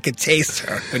then. I could taste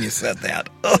her when you said that.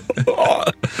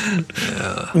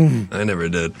 I never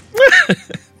did.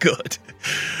 Good.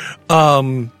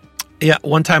 Yeah,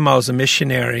 one time I was a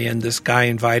missionary and this guy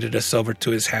invited us over to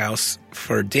his house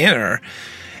for dinner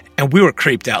and we were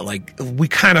creeped out. Like, we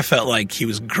kind of felt like he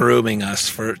was grooming us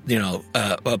for,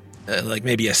 like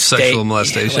maybe a sexual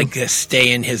molestation, like a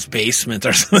stay in his basement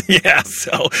or something. Yeah,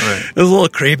 so It was a little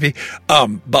creepy.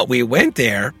 But we went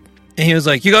there, and he was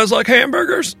like, "You guys like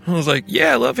hamburgers?" I was like,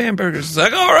 "Yeah, I love hamburgers." He's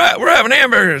like, "All right, we're having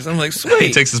hamburgers." I'm like, "Sweet."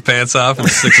 He takes his pants off and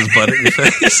sticks his butt in your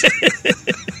face.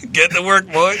 Get to work,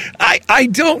 boy. I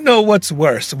don't know what's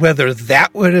worse, whether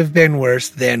that would have been worse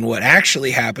than what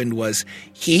actually happened was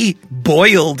he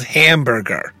boiled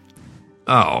hamburger.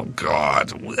 Oh,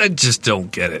 God. I just don't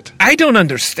get it. I don't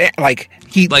understand. Like,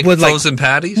 he like would frozen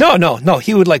patties? No.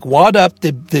 He would like wad up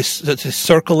the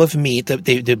circle of meat,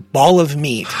 the ball of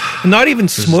meat, not even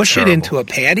smush it into a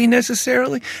patty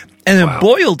necessarily, and then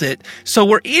boiled it. So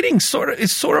we're eating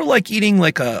it's sort of like eating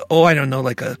like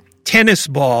like a tennis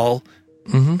ball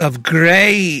of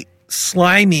gray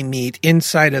slimy meat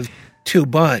inside of two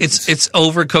buns. It's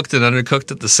overcooked and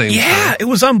undercooked at the same time. Yeah, it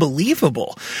was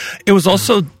unbelievable. It was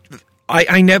also,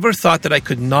 I never thought that I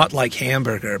could not like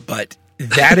hamburger, but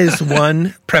that is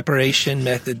one preparation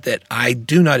method that I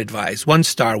do not advise. 1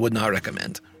 star, would not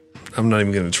recommend. I'm not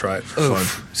even going to try it for fun.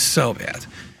 So bad.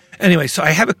 Anyway, so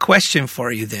I have a question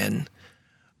for you then.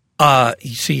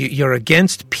 So you're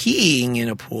against peeing in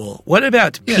a pool. What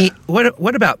about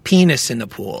what about penis in the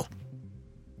pool?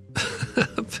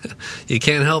 You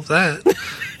can't help that.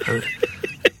 What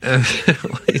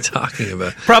are you talking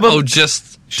about? Probably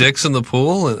just dicks in the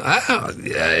pool, and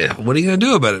what are you going to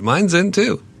do about it? Mine's in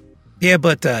too. Yeah,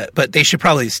 but they should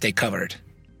probably stay covered,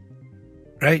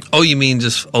 right? Oh, you mean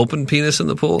just open penis in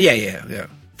the pool? Yeah.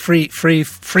 Free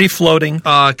floating.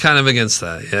 Kind of against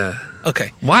that. Yeah.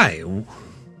 Okay. Why?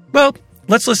 Well,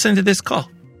 let's listen to this call.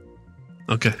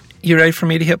 Okay. You ready for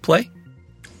me to hit play?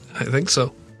 I think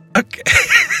so. Okay.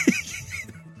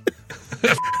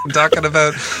 I'm talking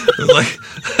about like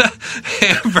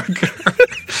hamburger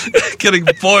getting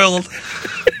boiled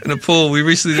in a pool. We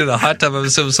recently did a hot tub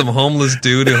episode with some homeless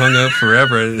dude who hung out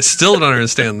forever. I still don't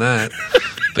understand that.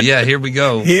 But yeah, here we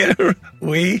go. Here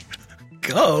we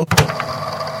go.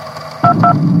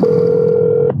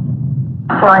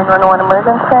 911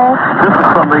 emergency. This is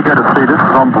something you got to see. This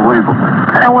is unbelievable.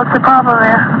 And what's the problem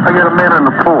there? I got a man in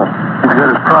the pool. He's got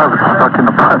his private stuck in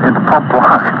the pump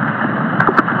line.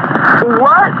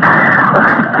 What?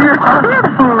 You're kidding me.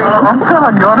 I'm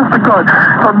telling you, honest to God,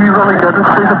 something you really got to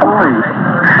see to believe.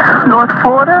 North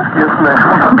Florida? Yes,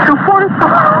 ma'am. I'm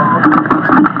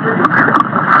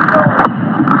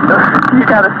 245. You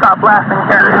gotta stop laughing,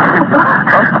 Gary.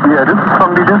 Yeah, this is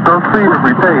something you just don't see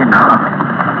every day.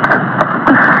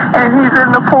 And he's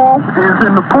in the pool? He's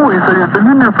in the pool. He said he's been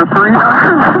in there for 3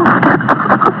 hours.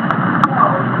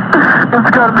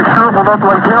 It's got to be shriveled up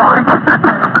like hell.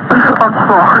 I'm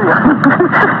sorry.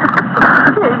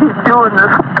 Yeah, he's doing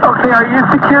this. Okay, are you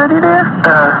security there?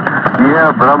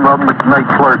 Yeah, but I'm the night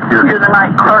clerk here. You're the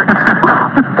night clerk.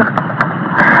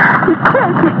 You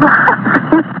can't keep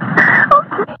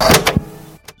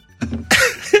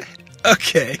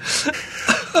Okay.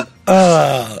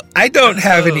 I don't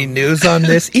have any news on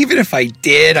this. Even if I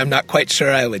did, I'm not quite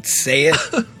sure I would say it.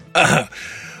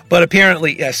 But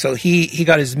apparently, yeah, so he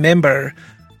got his member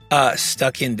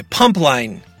stuck in the pump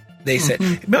line, they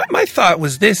said. My thought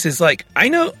was this is like, I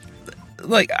know,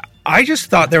 like, I just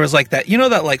thought there was like that,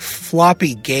 that like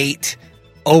floppy gate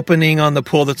opening on the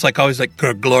pool that's like always like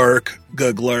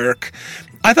glurk.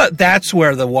 I thought that's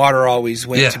where the water always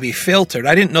went to be filtered.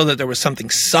 I didn't know that there was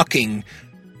something sucking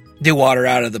the water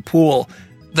out of the pool.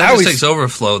 That just takes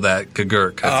overflow, that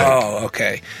gagurk, I think. Oh,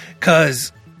 okay.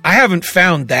 Because I haven't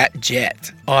found that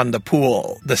jet on the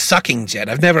pool, the sucking jet.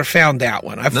 I've never found that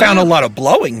one. I've found a lot of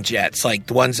blowing jets, like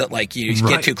the ones that like you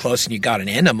get too close and you got an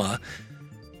enema.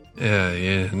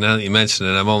 Yeah. Now that you mention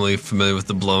it, I'm only familiar with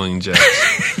the blowing jets.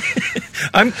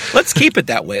 Let's keep it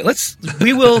that way.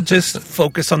 We will just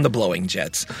focus on the blowing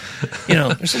jets.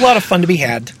 There's a lot of fun to be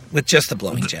had with just the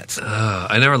blowing jets.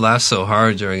 I never laughed so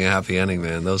hard during a happy ending,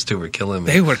 man. Those two were killing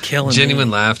me. They were killing Genuine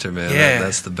me. laughter, man. Yeah.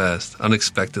 That's the best.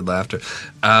 Unexpected laughter.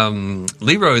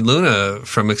 Leroy Luna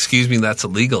from Excuse Me, That's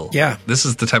Illegal. Yeah. This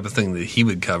is the type of thing that he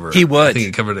would cover. He would. I think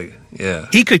he covered it. Yeah.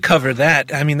 He could cover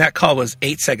that. I mean, that call was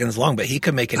 8 seconds long, but he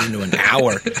could make it into an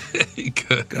hour. He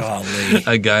could. Golly.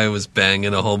 A guy was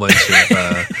banging a whole bunch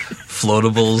of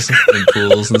floatables and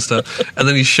pools and stuff. And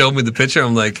then he showed me the picture.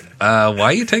 I'm like, why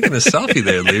are you taking a selfie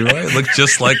there, Leroy? It looked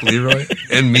just like Leroy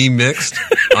and me mixed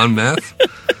on meth.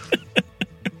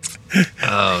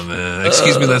 Oh, man.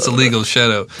 Excuse Me, That's Illegal.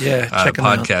 Shout out. Yeah, check him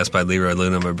out. Podcast by Leroy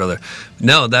Luna, my brother.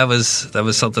 No, that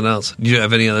was something else. Do you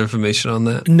have any other information on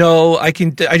that? No, I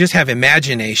just have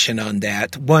imagination on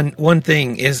that. One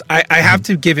thing is I have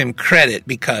to give him credit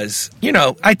because,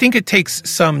 I think it takes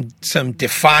some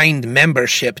defined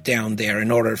membership down there in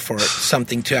order for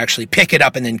something to actually pick it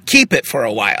up and then keep it for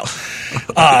a while.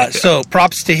 So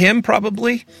props to him,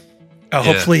 probably.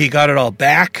 Hopefully he got it all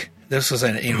back. This was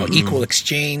an equal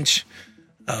exchange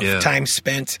of time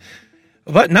spent.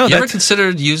 But no, you ever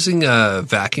considered using a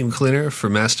vacuum cleaner for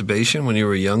masturbation when you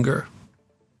were younger?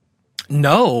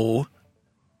 No.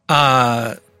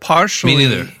 Partially. Me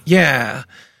neither. Yeah.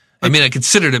 I mean, I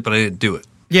considered it, but I didn't do it.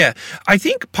 Yeah. I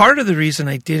think part of the reason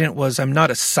I didn't was I'm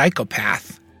not a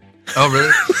psychopath. Oh,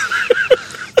 really?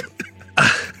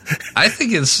 I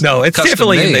think it's it's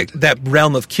definitely in made. that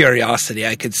realm of curiosity.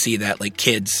 I could see that, like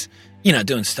kids,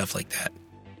 doing stuff like that.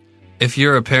 If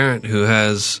you're a parent who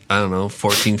has,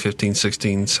 14, 15,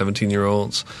 16,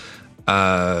 17-year-olds,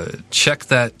 check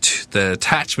the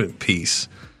attachment piece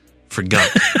for gum.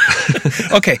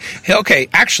 Okay.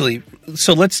 Actually,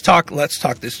 so let's talk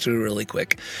this through really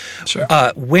quick. Sure.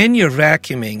 When you're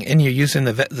vacuuming and you're using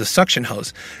the suction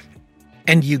hose,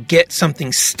 and you get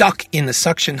something stuck in the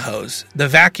suction hose, the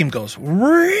vacuum goes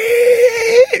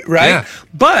right, Yeah.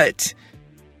 But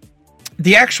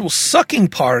the actual sucking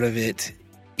part of it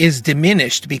is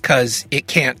diminished because it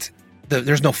can't.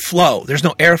 There's no flow. There's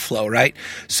no airflow, right?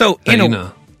 So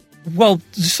well,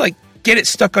 just like get it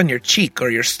stuck on your cheek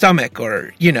or your stomach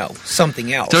or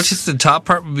something else. Don't you think the top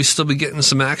part would still be getting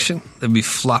some action? They'd be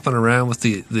flopping around with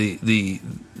the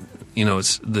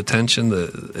it's the tension.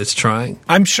 It's trying.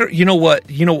 I'm sure. You know what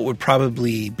would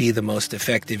probably be the most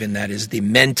effective in that is the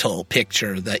mental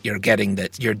picture that you're getting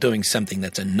that you're doing something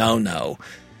that's a no-no.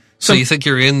 So you think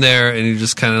you're in there and you're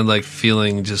just kind of like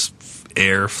feeling just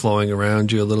air flowing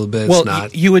around you a little bit? Well, it's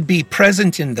not. You would be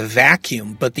present in the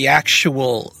vacuum, but the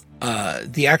actual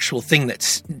thing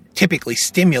that typically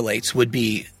stimulates would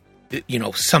be,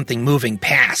 something moving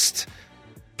past.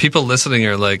 People listening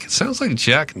are like, it sounds like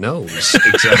Jack knows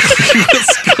exactly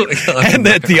what's going on. And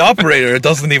that the operator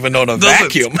doesn't even own a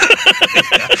vacuum. Yeah.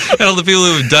 And all the people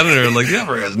who've done it are like, the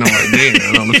operator has no idea.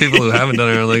 And all the people who haven't done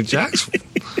it are like, Jack's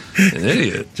an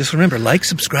idiot. Just remember, like,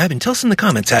 subscribe, and tell us in the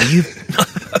comments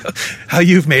how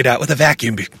you've made out with a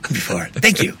vacuum before.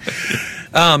 Thank you.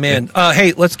 Oh, man.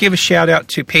 Hey, let's give a shout out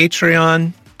to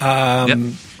Patreon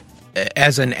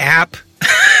as an app.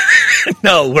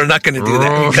 No, we're not going to do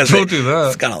that because don't do that.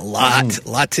 It's got a lot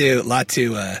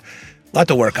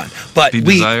to work on. But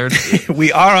desired.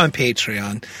 We are on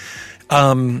Patreon.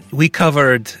 We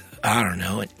covered,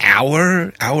 an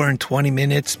hour and 20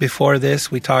 minutes before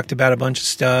this. We talked about a bunch of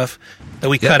stuff that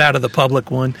we cut out of the public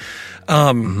one.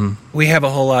 We have a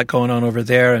whole lot going on over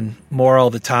there and more all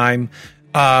the time.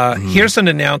 Here's an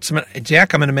announcement.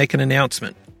 Jack, I'm going to make an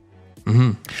announcement.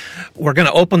 We're going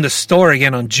to open the store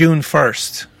again on June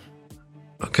 1st.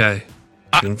 Okay.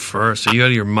 June 1st. Are you out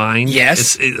of your mind?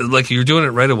 Yes. Like you're doing it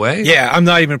right away? Yeah, I'm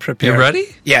not even prepared. You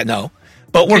ready? Yeah, no.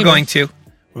 But we're going to.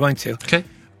 We're going to. Okay.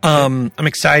 I'm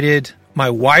excited. My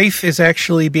wife is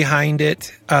actually behind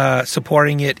it,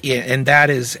 supporting it, and that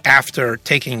is after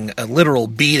taking a literal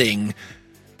beating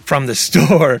from the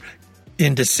store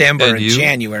in December and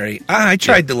January. I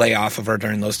tried to lay off of her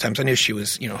during those times. I knew she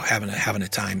was, having a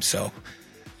time. So,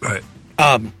 right.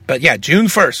 But yeah, June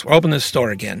 1st, we're opening the store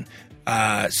again.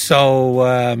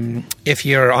 So if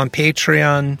you're on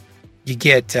Patreon, you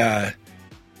get Tier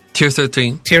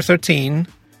 13. Tier 13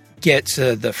 gets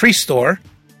the free store,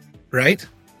 right?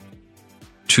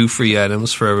 2 free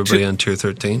items for everybody on Tier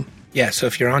 13. Yeah, so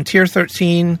if you're on Tier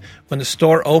 13, when the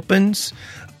store opens,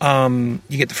 you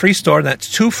get the free store.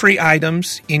 That's 2 free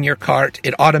items in your cart.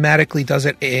 It automatically does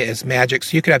it as magic.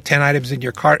 So you could have 10 items in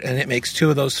your cart, and it makes 2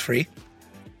 of those free.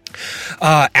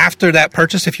 After that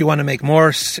purchase, if you want to make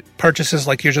more purchases,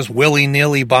 like you're just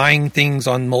willy-nilly buying things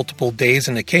on multiple days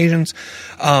and occasions,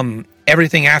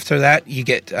 everything after that, you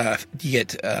get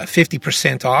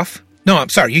 50% off No, I'm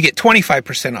sorry. You get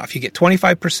 25% off. You get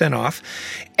 25% off,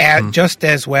 at just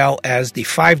as well as the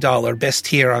 $5 best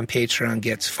tier on Patreon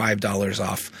gets $5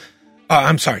 off.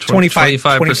 I'm sorry,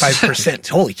 25%.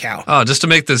 Holy cow. Oh, just to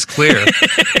make this clear.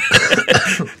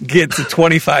 Gets a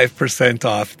 25%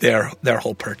 off their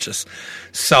whole purchase.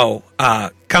 So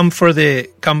come for the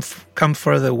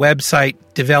website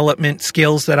development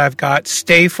skills that I've got.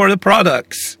 Stay for the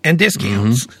products and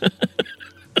discounts.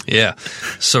 Yeah.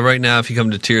 So right now, if you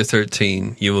come to Tier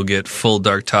 13, you will get full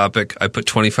Dark Topic. I put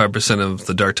 25% of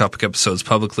the Dark Topic episodes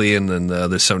publicly, and then the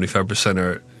other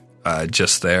 75% are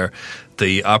just there.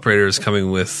 The operator is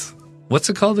coming with, what's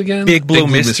it called again? Big Blue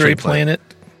Mystery Planet.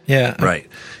 Yeah. Right.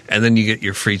 And then you get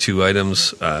your free 2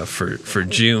 items for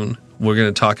June. We're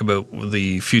going to talk about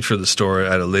the future of the store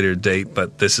at a later date,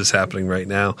 but this is happening right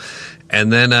now.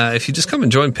 And then if you just come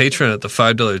and join Patreon at the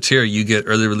 $5 tier, you get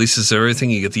early releases of everything.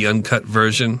 You get the uncut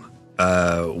version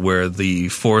where the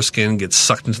foreskin gets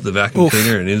sucked into the vacuum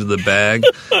cleaner and into the bag.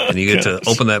 And you get to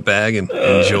open that bag and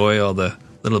enjoy all the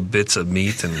little bits of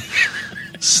meat and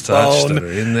stuff that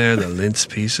are in there, the mince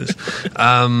pieces.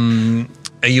 And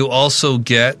you also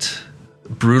get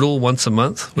Brutal once a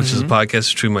month, which is a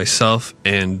podcast between myself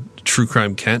and True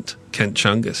Crime Kent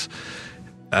Chungus.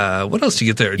 What else do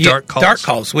you get there? Dark Calls. Dark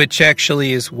Calls, which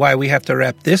actually is why we have to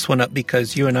wrap this one up,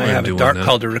 because you and I have a Dark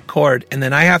Call to record, and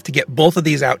then I have to get both of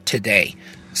these out today.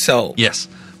 So yes,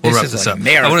 we'll wrap this up.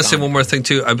 I want to say one more thing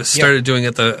too. I've started doing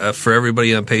it for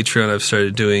everybody on Patreon. I've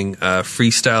started doing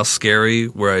Freestyle Scary,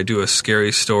 where I do a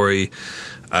scary story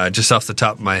just off the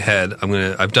top of my head.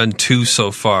 I've done 2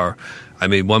 so far. I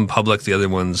made one public, the other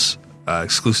one's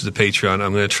exclusive to Patreon.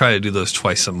 I'm going to try to do those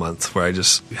twice a month, where I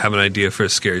just have an idea for a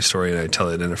scary story and I tell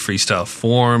it in a freestyle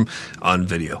form on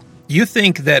video. You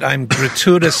think that I'm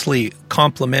gratuitously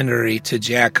complimentary to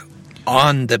Jack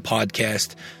on the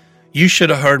podcast. You should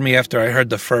have heard me after I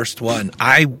heard the first one.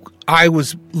 I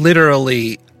was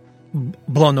literally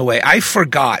blown away. I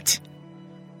forgot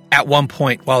at one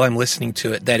point while I'm listening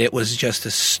to it that it was just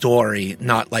a story,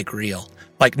 not like real.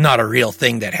 Like, not a real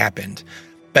thing that happened.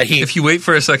 But if you wait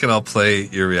for a second, I'll play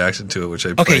your reaction to it, which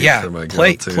I played for my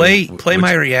girl too. Play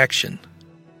my reaction.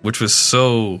 Which was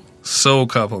so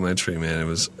complimentary, man.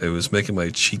 It was making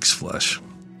my cheeks flush,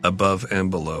 above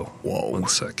and below. Whoa. One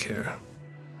sec here.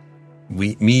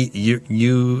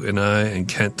 You and I and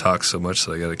Kent talk so much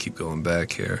that I got to keep going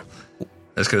back here. I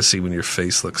just got to see when your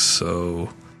face looks so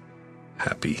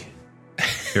happy.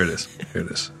 Here it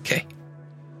is. Okay.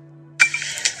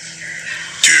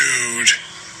 Dude,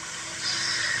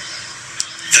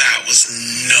 that was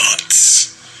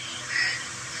nuts.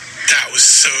 That was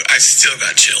so. I still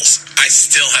got chills. I've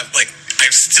still got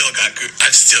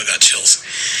chills.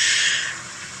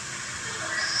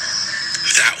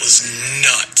 That was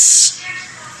nuts.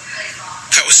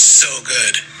 That was so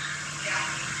good.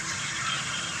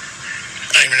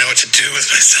 I don't even know what to do with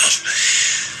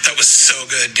myself. That was so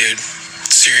good, dude.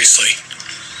 Seriously.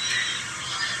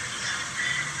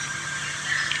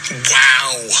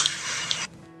 Wow.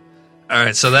 All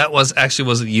right, so that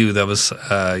wasn't you. That was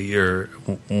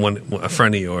a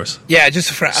friend of yours. Yeah, just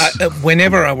a friend.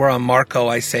 Whenever we're on Marco,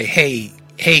 I say, "Hey,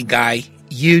 guy,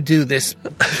 you do this."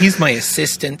 He's my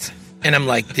assistant, and I'm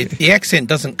like, the accent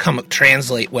doesn't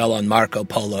translate well on Marco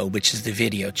Polo, which is the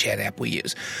video chat app we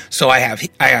use. So I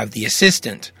have the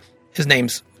assistant. His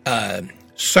name's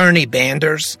Cerny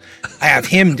Banders. I have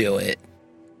him do it.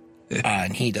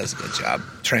 And he does a good job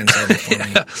translating for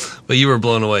me. But you were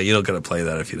blown away. You don't got to play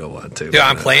that if you don't want to. Yeah,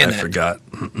 I'm playing that. I forgot.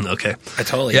 Okay. I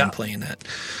totally am playing that.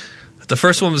 The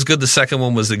first one was good. The second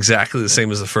one was exactly the same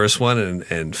as the first one,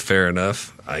 and fair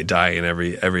enough. I die in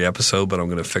every episode, but I'm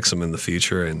going to fix them in the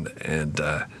future. And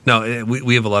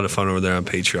we have a lot of fun over there on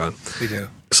Patreon. We do.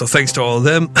 So thanks to all of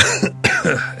them.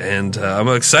 And I'm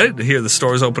excited to hear the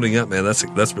stores opening up, man.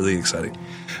 That's really exciting.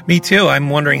 Me too.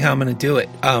 I'm wondering how I'm going to do it.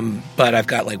 But I've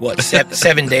got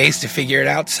 7 days to figure it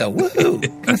out. So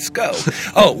woohoo, let's go.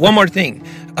 Oh, one more thing.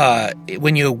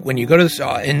 When you go to the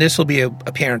store, and this will be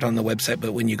apparent on the website,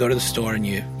 but when you go to the store and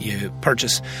you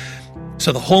purchase,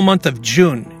 so the whole month of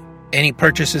June, any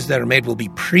purchases that are made will be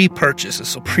pre-purchases,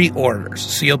 so pre-orders.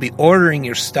 So you'll be ordering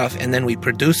your stuff, and then we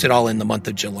produce it all in the month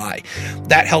of July.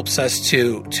 That helps us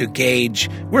to gauge.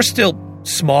 We're still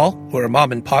small. We're a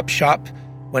mom and pop shop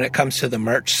when it comes to the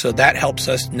merch, so that helps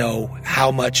us know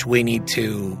how much we need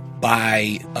to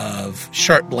buy of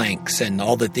shirt blanks and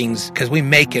all the things, because we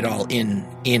make it all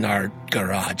in our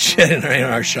garage, in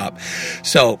our shop.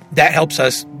 So that helps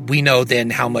us. We know then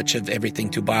how much of everything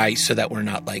to buy, so that we're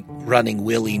not running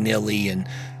willy-nilly and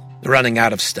running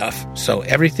out of stuff. So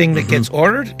everything that gets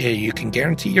ordered, you can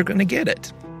guarantee you're going to get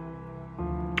it.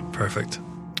 Perfect.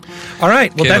 All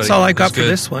right. Well, Okay, that's buddy. all I got That's for good.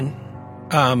 this one.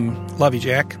 Love you,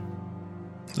 Jack.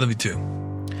 Love you too.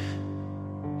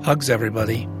 Hugs,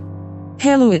 everybody.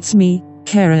 Hello, it's me,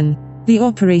 Karen. The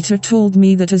operator told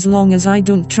me that as long as I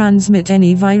don't transmit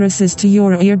any viruses to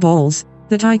your earballs,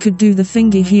 that I could do the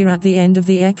thingy here at the end of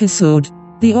the episode.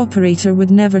 The operator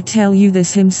would never tell you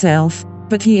this himself,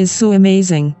 but he is so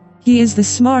amazing. He is the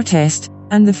smartest,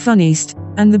 and the funniest,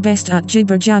 and the best at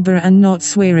jibber jabber and not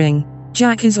swearing.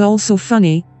 Jack is also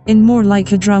funny, in more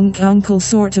like a drunk uncle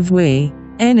sort of way.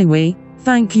 Anyway,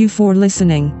 thank you for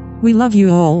listening. We love you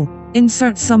all.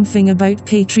 Insert something about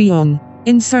Patreon.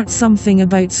 Insert something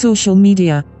about social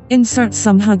media. Insert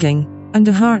some hugging, and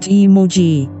a heart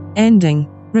emoji. Ending.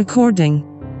 Recording.